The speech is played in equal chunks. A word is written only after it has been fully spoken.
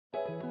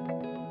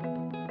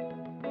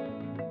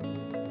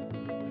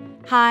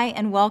Hi,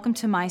 and welcome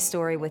to My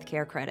Story with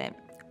Care Credit.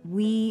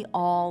 We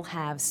all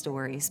have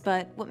stories,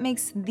 but what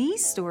makes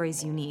these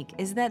stories unique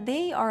is that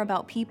they are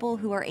about people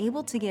who are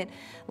able to get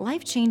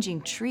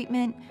life-changing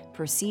treatment,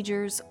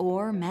 procedures,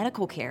 or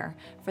medical care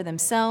for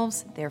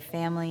themselves, their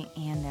family,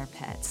 and their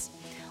pets.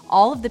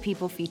 All of the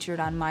people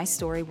featured on My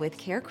Story with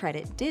Care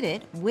Credit did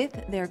it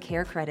with their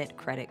Care Credit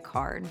credit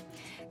card.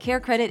 Care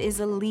Credit is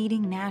a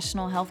leading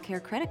national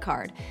healthcare credit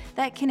card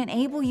that can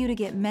enable you to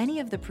get many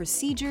of the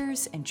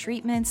procedures and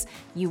treatments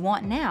you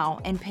want now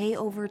and pay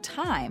over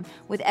time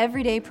with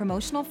everyday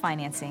promotional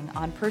financing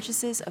on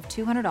purchases of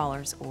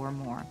 $200 or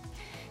more.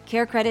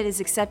 Care Credit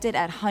is accepted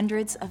at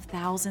hundreds of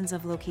thousands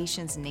of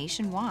locations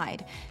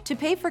nationwide to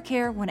pay for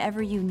care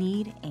whenever you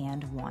need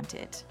and want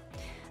it.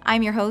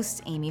 I'm your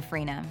host, Amy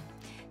Freena.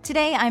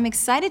 Today, I'm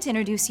excited to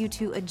introduce you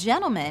to a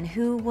gentleman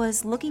who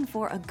was looking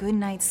for a good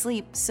night's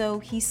sleep, so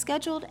he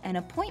scheduled an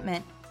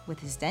appointment with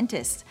his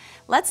dentist.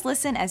 Let's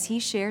listen as he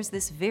shares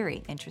this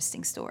very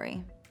interesting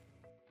story.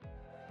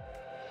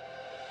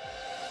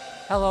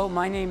 Hello,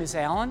 my name is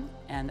Alan,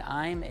 and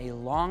I'm a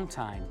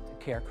longtime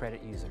Care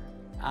Credit user.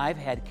 I've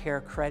had Care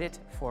Credit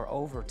for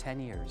over 10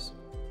 years.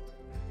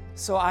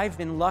 So I've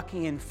been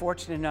lucky and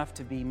fortunate enough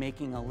to be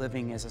making a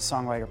living as a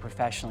songwriter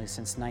professionally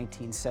since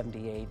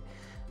 1978.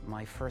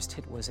 My first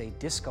hit was a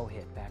disco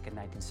hit back in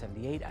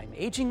 1978. I'm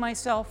aging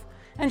myself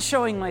and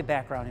showing my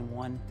background in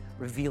one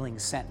revealing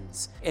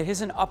sentence. It is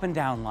an up and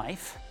down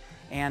life,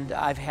 and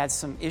I've had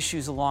some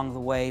issues along the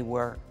way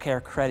where Care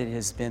Credit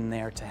has been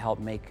there to help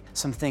make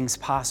some things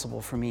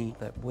possible for me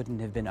that wouldn't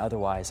have been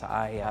otherwise.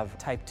 I have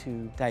type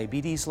 2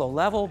 diabetes, low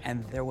level,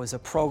 and there was a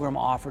program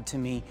offered to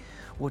me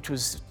which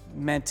was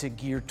meant to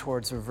gear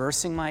towards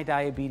reversing my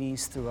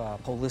diabetes through a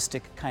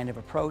holistic kind of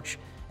approach,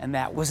 and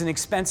that was an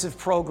expensive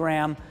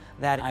program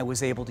that I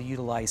was able to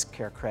utilize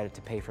Care Credit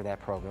to pay for that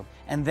program.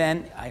 And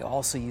then I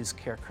also used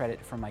Care Credit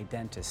for my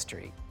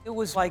dentistry. It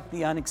was like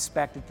the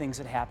unexpected things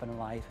that happen in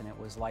life, and it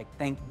was like,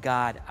 thank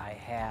God I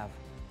have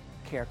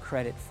Care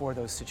Credit for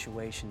those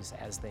situations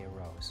as they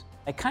arose.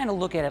 I kind of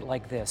look at it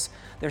like this.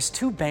 There's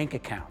two bank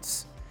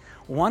accounts.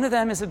 One of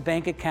them is a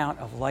bank account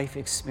of life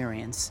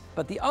experience,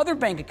 but the other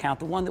bank account,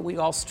 the one that we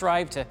all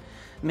strive to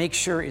make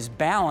sure is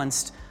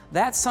balanced,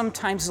 that's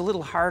sometimes a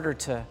little harder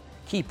to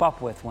keep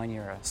up with when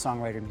you're a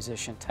songwriter,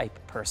 musician type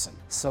person.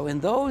 So in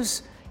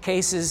those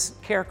cases,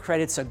 Care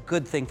Credit's a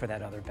good thing for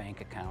that other bank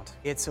account.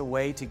 It's a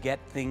way to get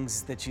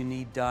things that you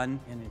need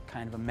done in a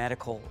kind of a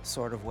medical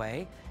sort of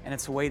way, and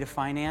it's a way to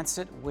finance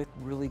it with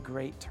really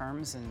great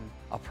terms and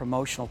a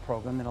promotional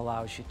program that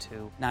allows you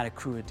to not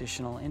accrue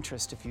additional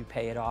interest if you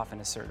pay it off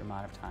in a certain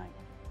amount of time.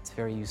 It's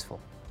very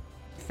useful.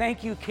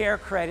 Thank you, Care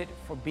Credit,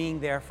 for being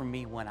there for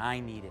me when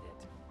I needed it.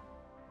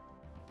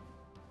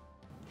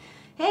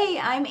 Hey,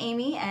 I'm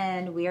Amy,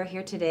 and we are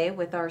here today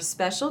with our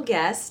special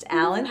guest,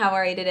 Alan. How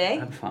are you today?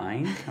 I'm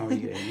fine. How are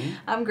you, Amy?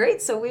 I'm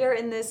great. So we are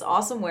in this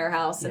awesome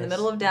warehouse in the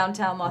middle of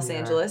downtown Los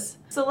Angeles.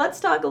 So let's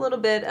talk a little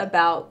bit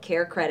about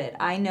Care Credit.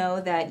 I know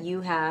that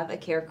you have a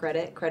Care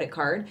Credit credit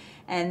card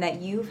and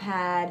that you've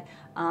had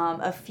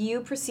a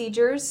few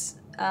procedures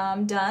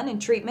done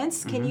and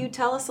treatments. Can you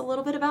tell us a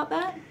little bit about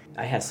that?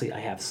 I have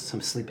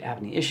some sleep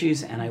apnea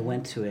issues, and I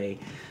went to a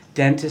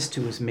dentist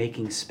who was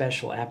making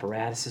special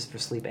apparatuses for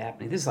sleep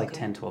apnea. This is like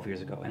 10, 12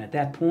 years ago. And at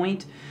that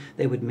point,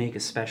 they would make a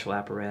special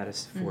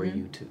apparatus for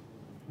you to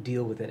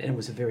deal with it, and it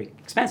was very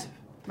expensive.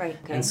 Right.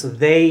 Okay. And so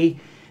they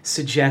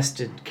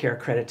suggested Care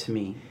Credit to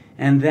me.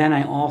 And then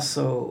I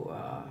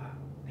also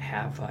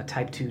have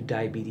type 2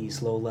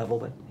 diabetes, low level,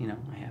 but I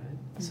have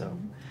it. So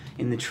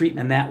in the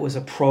treatment, that was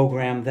a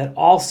program that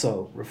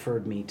also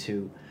referred me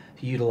to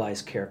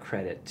utilize Care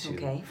Credit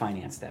to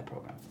finance that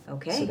program.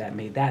 Okay. So that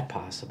made that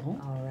possible.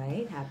 All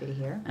right. Happy to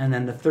hear. And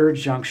then the third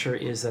juncture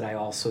is that I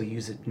also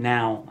use it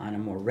now on a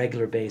more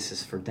regular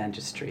basis for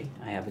dentistry.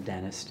 I have a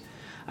dentist.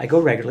 I go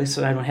regularly,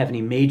 so I don't have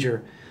any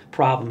major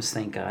problems,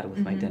 thank God, with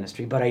my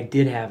dentistry, but I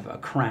did have a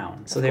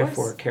crown. So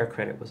therefore, Care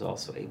Credit was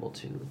also able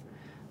to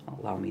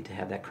allow me to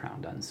have that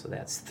crown done. So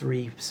that's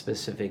three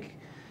specific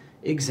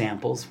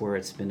examples where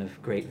it's been of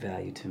great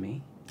value to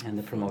me, and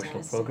the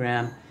promotional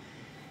program.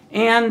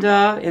 And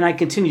I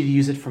continue to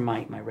use it for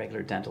my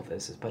regular dental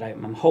visits. But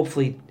I'm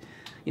hopefully,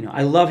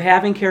 I love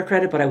having Care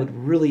Credit, but I would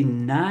really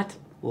not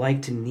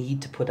like to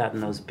need to put out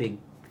in those big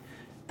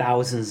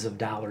thousands of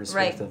dollars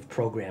worth of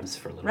programs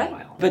for a little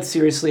while. But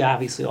seriously,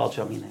 obviously,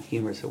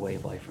 humor is a way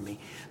of life for me.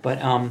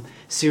 But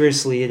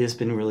seriously, it has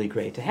been really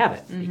great to have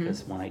it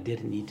because when I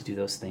didn't need to do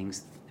those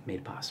things, it made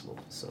it possible.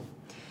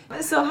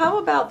 So how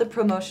about the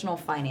promotional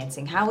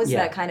financing? How has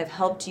that kind of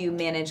helped you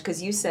manage?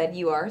 Because you said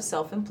you are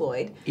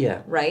self-employed,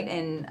 right?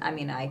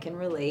 And I can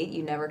relate.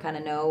 You never kind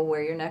of know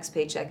where your next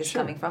paycheck is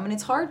coming from, and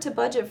it's hard to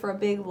budget for a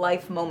big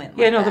life moment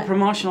like that. The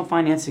promotional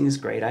financing is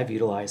great. I've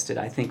utilized it.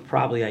 I think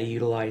probably I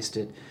utilized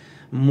it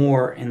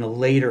more in the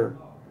later,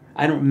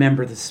 I don't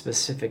remember the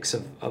specifics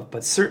of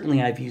but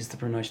certainly I've used the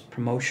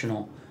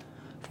promotional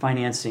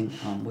financing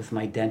with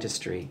my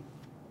dentistry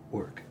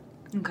work,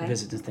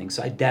 visits and things.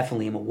 So I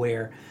definitely am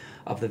aware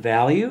of the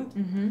value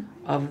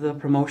of the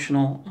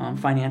promotional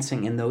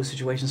financing in those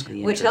situations.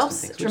 The Which interest and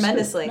helps things,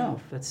 tremendously. No,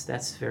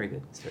 that's very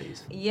good. It's very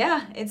useful.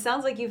 Yeah, it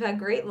sounds like you've had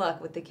great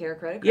luck with the Care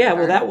Credit card. Yeah,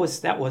 well, that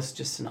was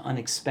just an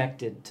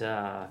unexpected.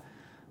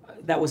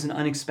 That was an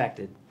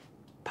unexpected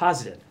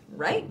positive.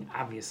 Right.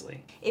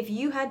 Obviously. If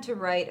you had to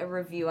write a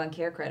review on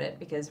Care Credit,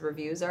 because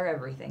reviews are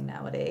everything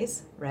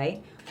nowadays,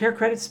 right? Care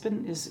Credit's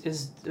been is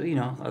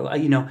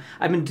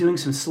I've been doing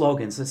some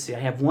slogans. Let's see. I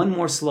have one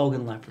more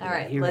slogan left for All that.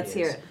 right, Here let's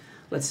it is. hear it.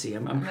 Let's see.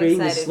 I'm creating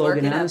this excited.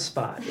 slogan Work it on up. the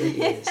spot.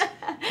 It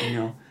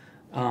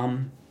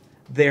is.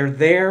 They're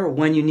there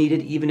when you need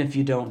it, even if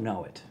you don't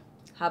know it.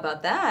 How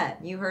about that?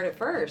 You heard it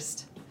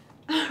first.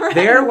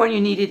 There when you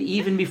need it,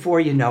 even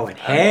before you know it.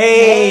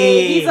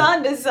 Hey, he's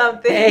onto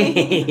something.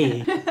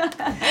 Hey.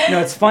 No,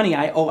 it's funny.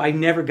 I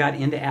never got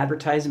into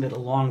advertising, but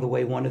along the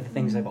way, one of the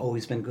things I've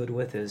always been good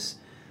with is,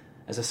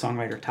 as a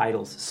songwriter,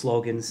 titles,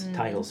 slogans,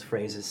 titles,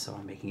 phrases. So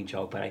I'm making a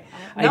joke, but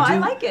I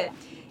like it.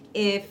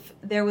 If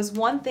there was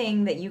one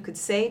thing that you could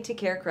say to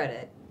Care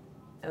Credit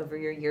over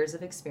your years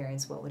of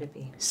experience, what would it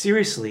be?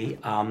 Seriously,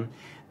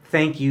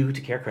 thank you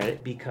to Care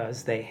Credit,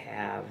 because they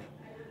have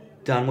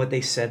done what they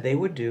said they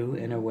would do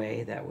in a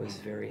way that was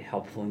very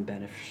helpful and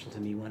beneficial to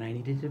me when I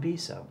needed to be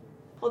so.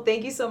 Well,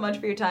 thank you so much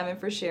for your time and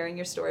for sharing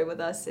your story with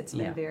us. It's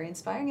been Yeah. very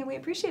inspiring, and we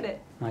appreciate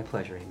it. My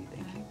pleasure, Amy.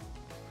 Thank you.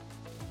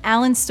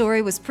 Alan's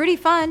story was pretty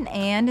fun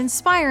and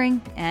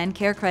inspiring, and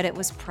Care Credit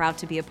was proud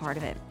to be a part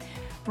of it.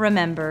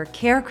 Remember,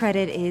 Care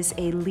Credit is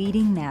a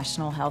leading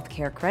national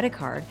healthcare credit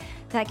card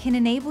that can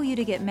enable you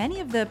to get many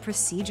of the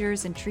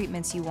procedures and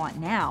treatments you want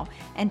now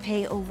and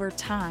pay over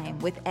time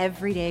with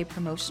everyday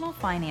promotional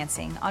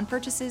financing on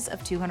purchases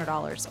of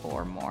 $200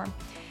 or more.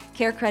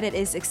 Care Credit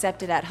is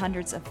accepted at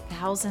hundreds of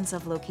thousands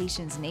of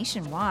locations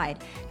nationwide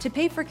to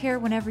pay for care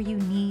whenever you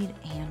need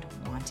and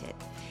want it.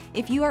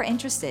 If you are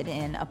interested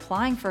in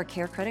applying for a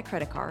Care Credit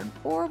credit card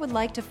or would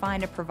like to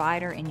find a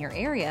provider in your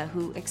area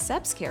who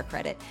accepts Care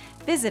Credit,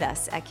 visit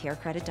us at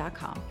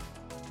carecredit.com.